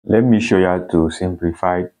Let me show you how to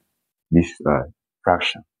simplify this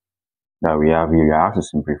fraction that we have here. You have to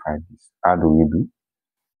simplify this. How do we do?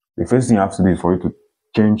 The first thing you have to do is for you to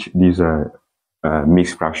change this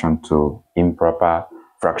mixed fraction to improper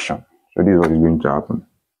fraction. So this is what is going to happen.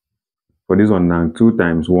 For this one now, 2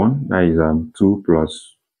 times 1, that is 2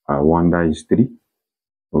 plus 1, that is 3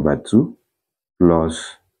 over 2,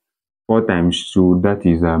 plus 4 times 2, that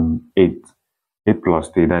is 8. 8 plus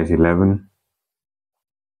 3, that is 11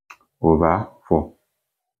 over 4,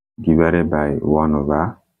 divided by 1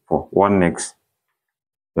 over 4. What next?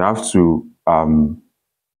 We have to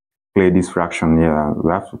clear this fraction here.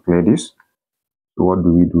 We have to clear this. So what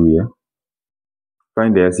do we do here?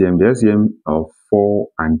 Find the LCM. The LCM of 4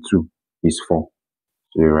 and 2 is 4.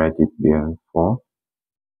 So you write it there, 4.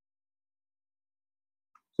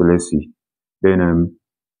 So let's see. Then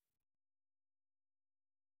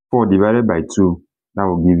 4 divided by 2, that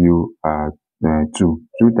will give you 2.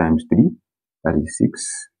 2 times 3, that is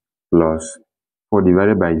 6, plus 4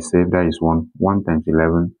 divided by itself, that is 1. 1 times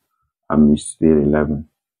 11 is still 11.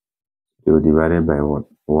 So divided by what?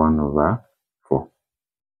 1 over 4.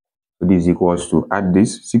 So this equals to, add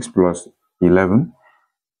this, 6 plus 11,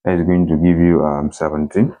 that is going to give you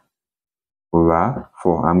 17 over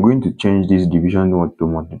 4. I'm going to change this division to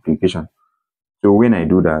multiplication. So when I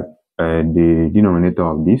do that, the denominator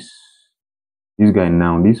of this guy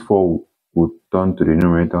now, this 4 will turn to the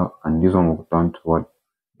numerator, and this one will turn to what?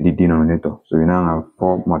 The denominator. So we now have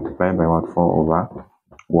 4 multiplied by what? 4 over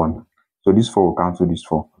 1. So this 4 will cancel this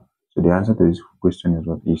 4. So the answer to this question is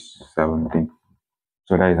what? Is 17.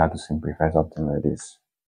 So that is how to simplify something like this.